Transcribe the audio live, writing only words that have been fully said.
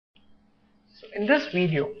So in this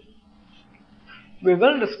video, we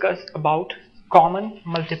will discuss about common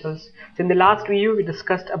multiples. So in the last video, we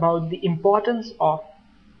discussed about the importance of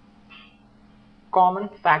common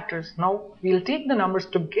factors. Now we'll take the numbers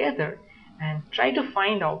together and try to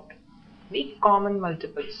find out the common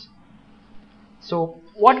multiples. So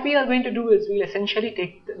what we are going to do is we'll essentially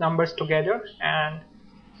take the numbers together and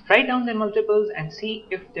write down their multiples and see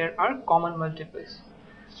if there are common multiples.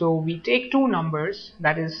 So we take two numbers,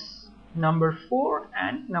 that is number 4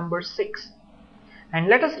 and number 6, and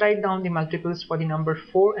let us write down the multiples for the number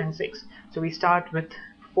 4 and 6. So we start with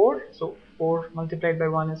 4, so 4 multiplied by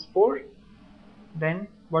 1 is 4. Then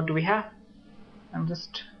what do we have? I'm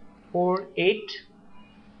just 4, 8,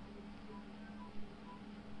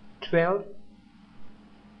 12,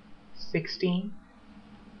 16,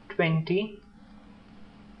 20,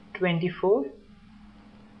 24,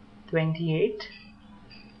 28,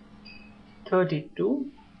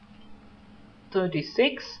 32,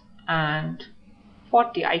 36 and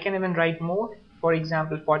 40. I can even write more, for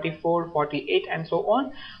example 44, 48 and so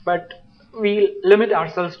on, but we'll limit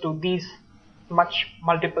ourselves to these much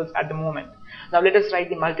multiples at the moment. Now let us write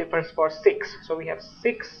the multiples for 6. So we have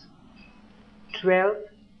 6, 12,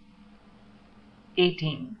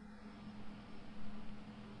 18,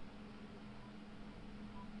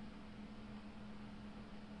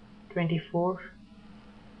 24,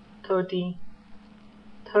 30,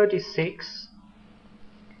 36,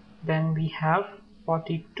 then we have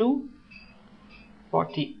 42,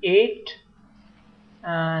 48,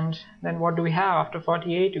 and then what do we have after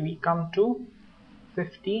 48? We come to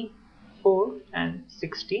 54 and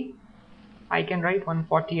 60. I can write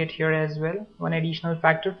 148 here as well, one additional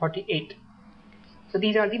factor, 48. So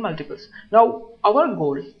these are the multiples. Now our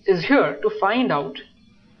goal is here to find out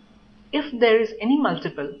if there is any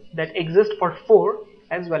multiple that exists for 4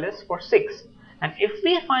 as well as for 6, and if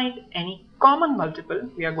we find any common multiple,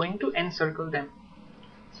 we are going to encircle them.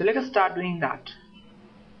 So let us start doing that.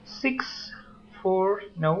 6, 4,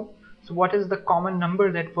 no. So what is the common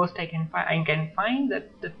number that first I can find? I can find that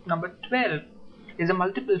the number 12 is a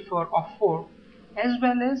multiple of 4 as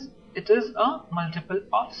well as it is a multiple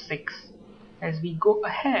of 6. As we go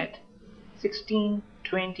ahead, 16,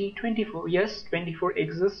 20, 24. Yes, 24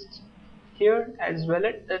 exists here as well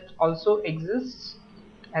as it also exists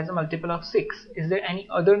as a multiple of 6. Is there any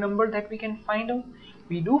other number that we can find out?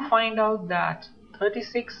 We do find out that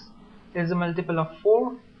 36 is a multiple of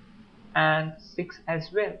 4 and 6 as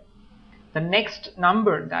well. The next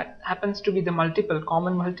number that happens to be the multiple,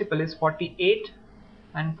 common multiple, is 48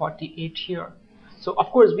 and 48 here. So of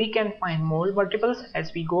course we can find more multiples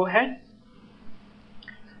as we go ahead.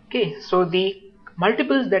 Okay, so the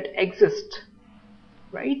multiples that exist,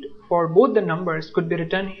 right, for both the numbers could be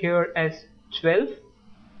written here as 12,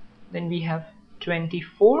 then we have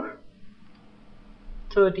 24,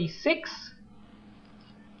 36,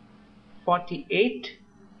 48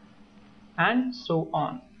 and so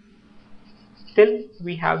on till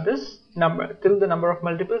we have this number, till the number of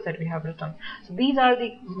multiples that we have written. So these are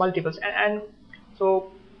the multiples, and so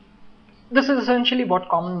this is essentially what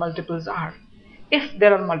common multiples are. If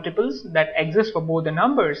there are multiples that exist for both the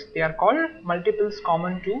numbers, they are called multiples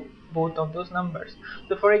common to both of those numbers.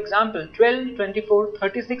 So for example, 12, 24,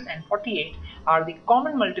 36 and 48 are the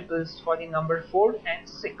common multiples for the number 4 and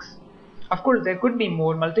 6. Of course there could be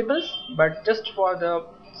more multiples, but just for the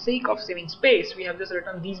sake of saving space, we have just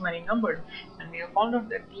written these many numbers and we have found out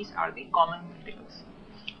that these are the common multiples.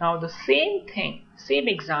 Now the same thing, same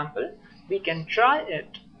example, we can try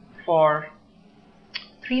it for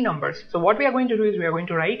 3 numbers. So what we are going to do is we are going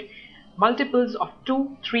to write multiples of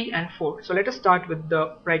 2, 3 and 4. So let us start with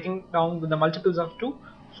the writing down with the multiples of 2.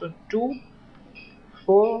 So 2,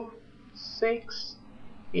 4, 6,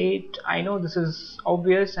 8. I know this is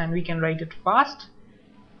obvious and we can write it fast.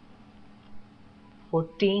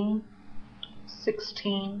 14,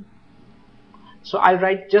 16. So I'll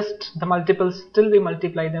write just the multiples till we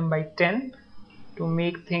multiply them by 10 to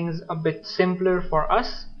make things a bit simpler for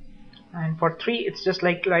us. And for 3, it's just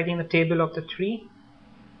like writing the table of the 3.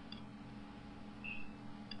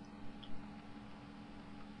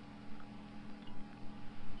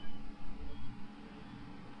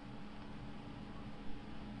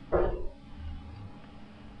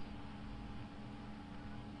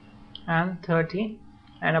 And 30.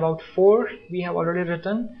 And about 4, we have already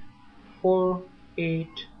written 4, 8,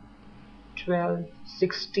 12,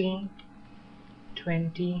 16,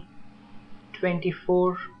 20,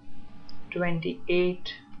 24,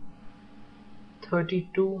 28,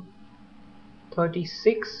 32,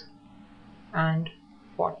 36 and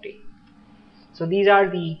 40. So these are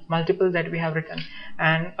the multiples that we have written,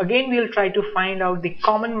 and again we'll try to find out the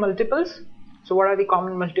common multiples So what are the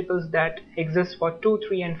common multiples that exist for 2,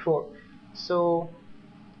 3 and 4? So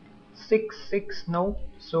 6, no.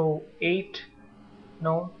 So 8,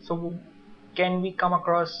 no. So can we come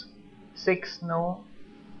across 6? No.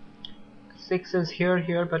 6 is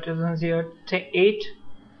here, but isn't here. 8,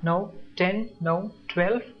 no. 10, no.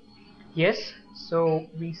 12, yes. So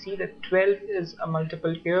we see that 12 is a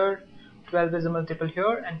multiple here, 12 is a multiple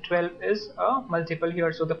here, and 12 is a multiple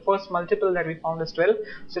here. So the first multiple that we found is 12.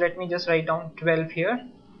 So let me just write down 12 here.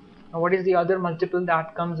 Now what is the other multiple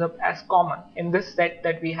that comes up as common in this set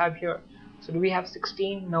that we have here? So do we have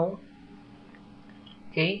 16? No.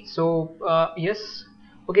 Okay, so yes.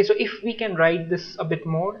 Okay, so if we can write this a bit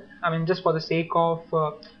more, I mean just for the sake of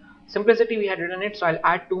simplicity we had written it, so I'll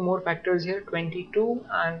add two more factors here, 22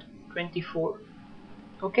 and 24.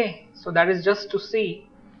 Okay, so that is just to see.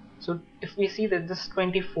 So if we see that this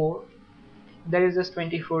 24, there is this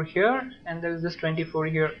 24 here and there is this 24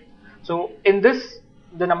 here. So in this,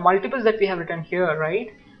 the multiples that we have written here,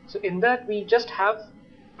 right? So in that we just have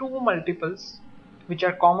two multiples which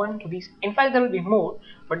are common to these. In fact there will be more,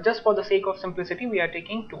 but just for the sake of simplicity we are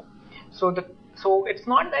taking two. So it's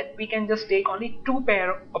not that we can just take only a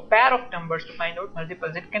pair of numbers to find out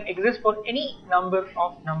multiples. It can exist for any number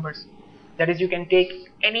of numbers. That is, you can take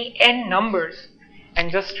any n numbers and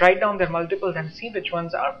just write down their multiples and see which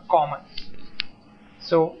ones are common.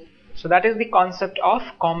 So that is the concept of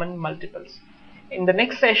common multiples. In the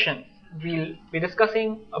next session, we'll be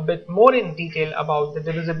discussing a bit more in detail about the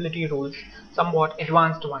divisibility rules, somewhat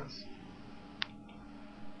advanced ones.